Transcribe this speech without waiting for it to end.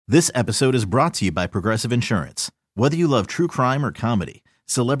This episode is brought to you by Progressive Insurance. Whether you love true crime or comedy,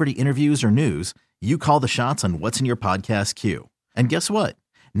 celebrity interviews or news, you call the shots on what's in your podcast queue. And guess what?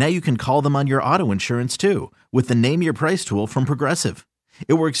 Now you can call them on your auto insurance too with the Name Your Price tool from Progressive.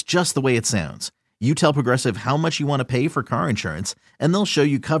 It works just the way it sounds. You tell Progressive how much you want to pay for car insurance, and they'll show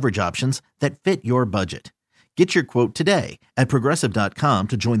you coverage options that fit your budget. Get your quote today at Progressive.com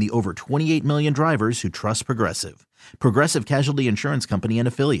to join the over 28 million drivers who trust Progressive. Progressive Casualty Insurance Company and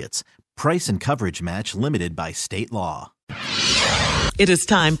Affiliates. Price and coverage match limited by state law. It is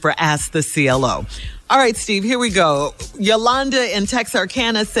time for Ask the CLO. All right, Steve, here we go. Yolanda in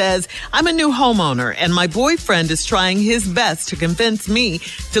Texarkana says, I'm a new homeowner and my boyfriend is trying his best to convince me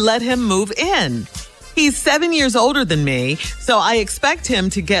to let him move in. He's 7 years older than me, so I expect him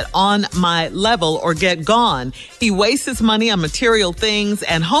to get on my level or get gone. He wastes his money on material things,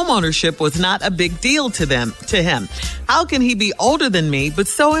 and homeownership was not a big deal to him. How can he be older than me but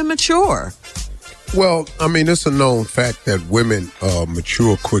so immature? Well, I mean, it's a known fact that women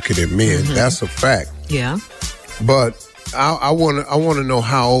mature quicker than men. Mm-hmm. That's a fact. Yeah. But I want to know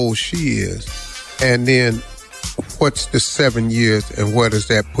how old she is, and then what's the 7 years, and where does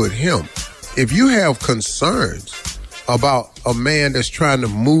that put him? If you have concerns about a man that's trying to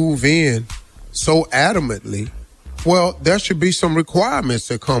move in so adamantly, well, there should be some requirements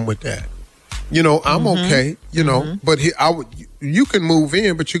that come with that. You know, I'm okay, you know, but you can move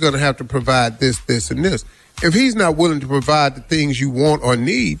in, but you're going to have to provide this, this, and this. If he's not willing to provide the things you want or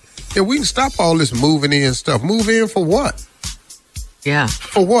need, then we can stop all this moving in stuff. Move in for what? Yeah.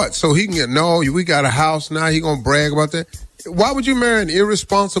 For what? So he can get, no, we got a house now. He going to brag about that. Why would you marry an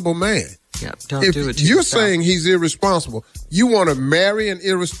irresponsible man? Yep, don't do it to you're yourself. saying he's irresponsible, you want to marry an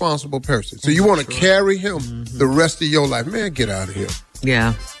irresponsible person. So you want to carry him the rest of your life. Man, get out of here.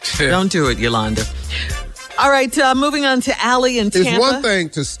 Yeah. Don't do it, Yolanda. All right, moving on to Allie in Tampa. It's one thing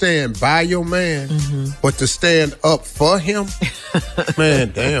to stand by your man, but to stand up for him,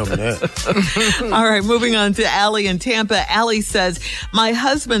 man, damn that. All right, moving on to Allie in Tampa. Allie says, my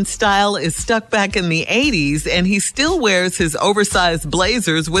husband's style is stuck back in the 80s, and he still wears his oversized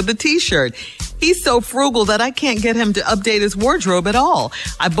blazers with a T-shirt. He's so frugal that I can't get him to update his wardrobe at all.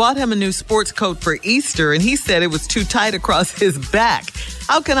 I bought him a new sports coat for Easter, and he said it was too tight across his back.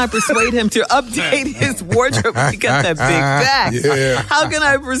 How can I persuade him to update his wardrobe? He got that big back. Yeah. How can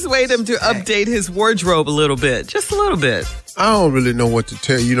I persuade him to update his wardrobe a little bit? Just a little bit. I don't really know what to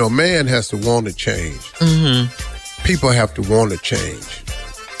tell you. You know, man has to want to change. People have to want to change.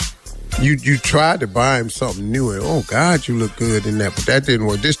 You tried to buy him something new, and oh God, you look good in that, but that didn't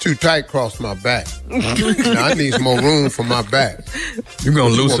work. This too tight across my back. Now, I need some more room for my back. You're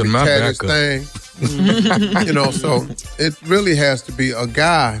gonna loosen my back up. Thing. You know, so it really has to be a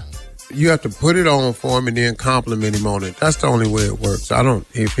guy. You have to put it on for him and then compliment him on it. That's the only way it works.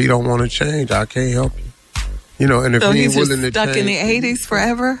 If he don't want to change, I can't help you. You know, and if so he ain't he's willing to stuck change, in the 80s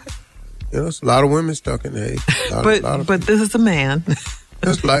forever. You know, it's a lot of women stuck in the 80s. But this is a man.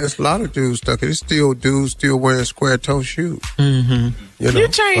 It's a lot of dudes stuck in it. It's still dudes still wearing square toe shoes. You know? You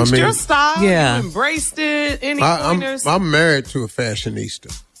changed your style. Yeah. You embraced it. Any pointers? I'm married to a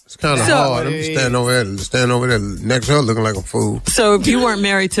fashionista. It's kind of hard. I'm standing over there next to her looking like a fool. So if you weren't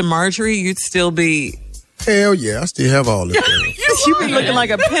married to Marjorie, you'd still be... Hell yeah, I still have all this. You'd be looking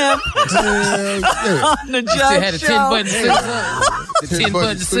like a pimp Hell yeah. on the Still judge had a show. 10-button suit. The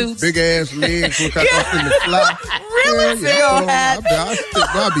 10-button suits. Big ass legs, look like I'm finna fly. Really? Hell yeah.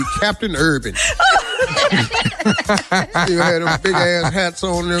 I'll be Captain Urban. Still had them big ass hats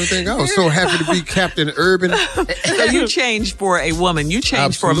on and everything. I was so happy to be Captain Urban. So you changed for a woman. You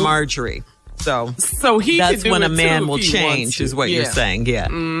changed Absolutely. for Marjorie. So he that's can do when a it man too will if he change, wants to. is what you're saying. Yeah.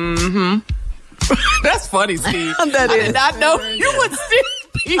 That's funny, Steve. That I is. did not know you would still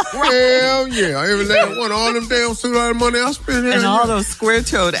be right. Hell yeah. Every last one, all them damn suit, all the money I spent. And all those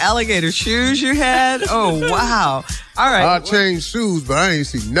square-toed alligator shoes you had. Oh, wow. All right. I changed shoes, but I ain't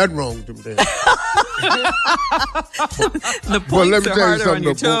see nothing wrong with them damn. The But points let me are tell you harder on something,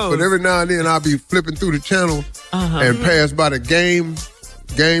 your though, toes. but every now and then I'll be flipping through the channel and pass by the game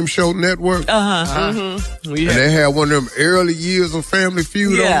show network. And they had one of them early years of Family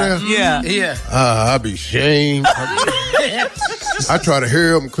Feud on there. Yeah. I'll be shamed. I try to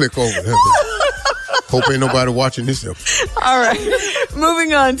hear them click over there. Hope ain't nobody watching this episode. All right.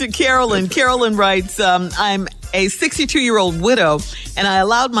 Moving on to Carolyn. Carolyn writes, I'm a 62-year-old widow, and I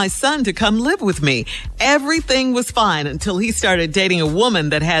allowed my son to come live with me. Everything was fine until he started dating a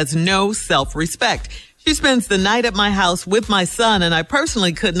woman that has no self-respect. She spends the night at my house with my son, and I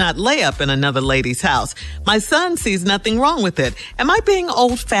personally could not lay up in another lady's house. My son sees nothing wrong with it. Am I being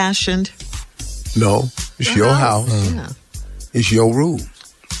old-fashioned? No, it's your house. Yeah. It's your rules.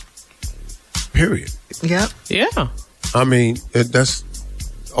 period. Yep. Yeah. I mean, that's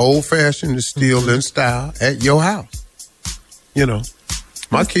old-fashioned is still in style at your house. You know,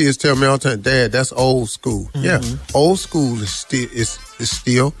 my kids tell me all the time, Dad, that's old school. Yeah, old school is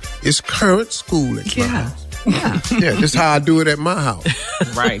still current school at my house. Yeah, this is how I do it at my house.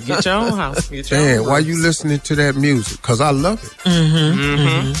 Right. Get your own house. Dad, why you listening to that music? Because I love it.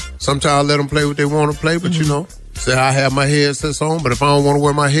 Sometimes I let them play what they want to play, but you know, say I have my headsets on, but if I don't want to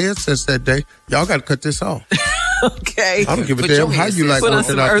wear my headsets that day, y'all got to cut this off. Okay. I don't give a damn how you like put on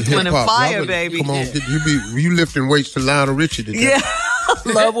some Earth, Wind, and Fire, baby. Come on, you lifting weights to Lionel Richie today. Yeah.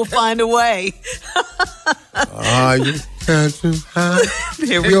 Love will find a way. Are you trying to hide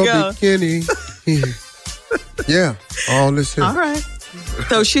Here we your go. bikini? Yeah, all this here. All right.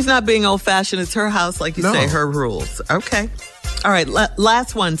 So she's not being old-fashioned. It's her house, like you No. say, her rules. Okay. All right.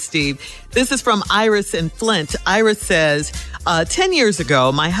 Last one, Steve. This is from Iris in Flint. Iris says, 10 years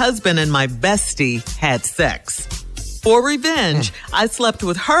ago, my husband and my bestie had sex. For revenge, I slept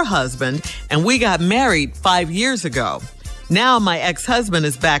with her husband, and we got married 5 years ago. Now my ex-husband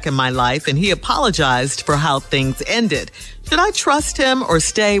is back in my life, and he apologized for how things ended. Should I trust him or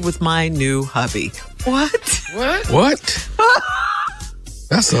stay with my new hubby? What? What?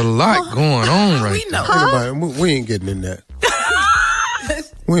 That's a lot going on right there. We ain't getting in that.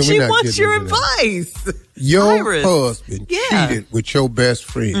 She wants your advice. Your Iris. husband cheated with your best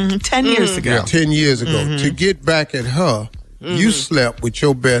friend 10 years ago. 10 years ago. To get back at her, you slept with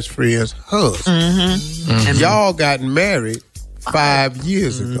your best friend's husband. And y'all got married 5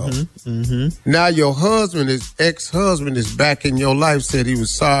 years ago. Now your ex-husband is back in your life, said he was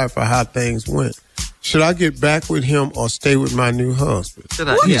sorry for how things went. Should I get back with him or stay with my new husband?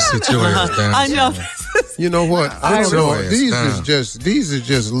 You sit your ass down. I know. You know what? I don't know. These are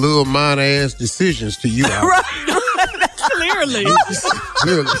just little minor ass decisions to you. Clearly.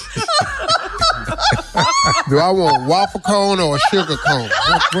 Really. Do I want waffle cone or a sugar cone?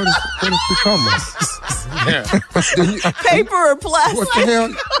 What is she talking about? Paper or plastic? What the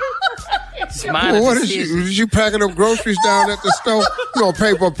hell? What is you packing up groceries down at the store? You want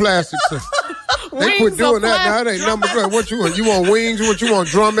paper or plastic, sir? They quit doing that now. It ain't number three. What you want? You want wings? What you want?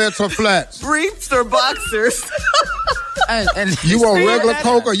 Drumettes or flats? Briefs or boxers? And You want regular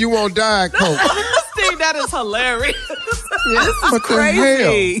Coke or you want Diet Coke? Steve, that is hilarious. What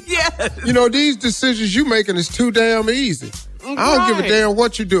Crazy. the hell? Yeah. You know, these decisions you making is too damn easy. I don't give a damn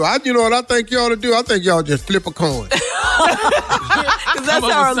what you do. You know what I think you ought to do? I think y'all just flip a coin. Because that's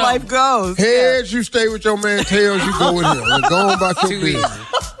how our life goes. Heads, you stay with your man. Tails, you go with him. And go on about your business.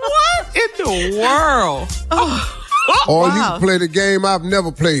 What in the world? Or you can play the game I've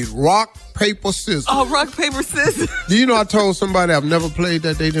never played. Rock, paper, scissors. Oh, rock, paper, scissors. Do you know I told somebody I've never played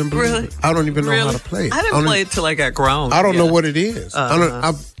that, they didn't believe Really? it? I don't even know how to play it. I didn't play it till I got grown. I don't know what it is.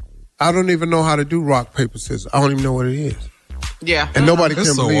 I don't even know how to do rock, paper, scissors. I don't even know what it is. Yeah. And nobody That's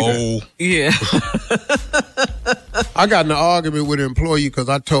can so believe old. it. Yeah. I got in an argument with an employee because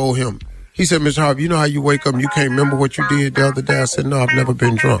I told him, he said, Mr. Harvey, you know how you wake up and you can't remember what you did the other day? I said, no, I've never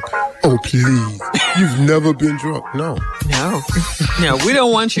been drunk. Oh, please. You've never been drunk. No. No, we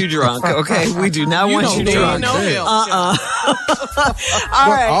don't want you drunk, okay? We do not want you drunk. No help. All But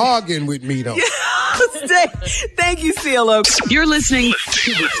right. arguing with me, though. Thank you, CeeLo. You're listening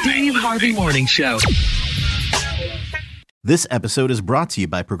to the Steve Harvey Morning Show. This episode is brought to you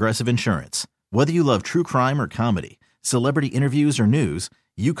by Progressive Insurance. Whether you love true crime or comedy, celebrity interviews or news,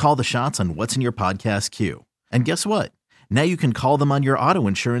 you call the shots on what's in your podcast queue. And guess what? Now you can call them on your auto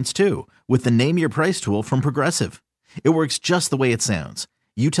insurance too with the Name Your Price tool from Progressive. It works just the way it sounds.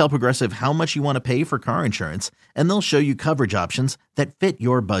 You tell Progressive how much you want to pay for car insurance, and they'll show you coverage options that fit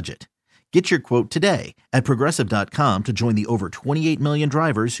your budget. Get your quote today at Progressive.com to join the over 28 million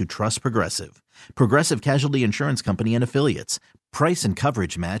drivers who trust Progressive. Progressive Casualty Insurance Company and Affiliates. Price and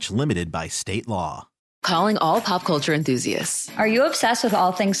coverage match limited by state law. Calling all pop culture enthusiasts. Are you obsessed with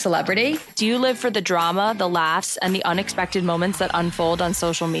all things celebrity? Do you live for the drama, the laughs, and the unexpected moments that unfold on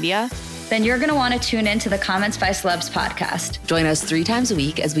social media? Then you're going to want to tune in to the Comments by Celebs podcast. Join us 3 times a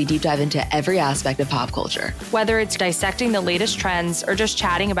week as we deep dive into every aspect of pop culture. Whether it's dissecting the latest trends or just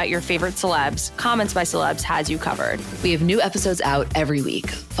chatting about your favorite celebs, Comments by Celebs has you covered. We have new episodes out every week.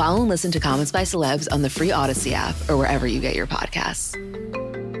 Follow and listen to Comments by Celebs on the free Odyssey app or wherever you get your podcasts.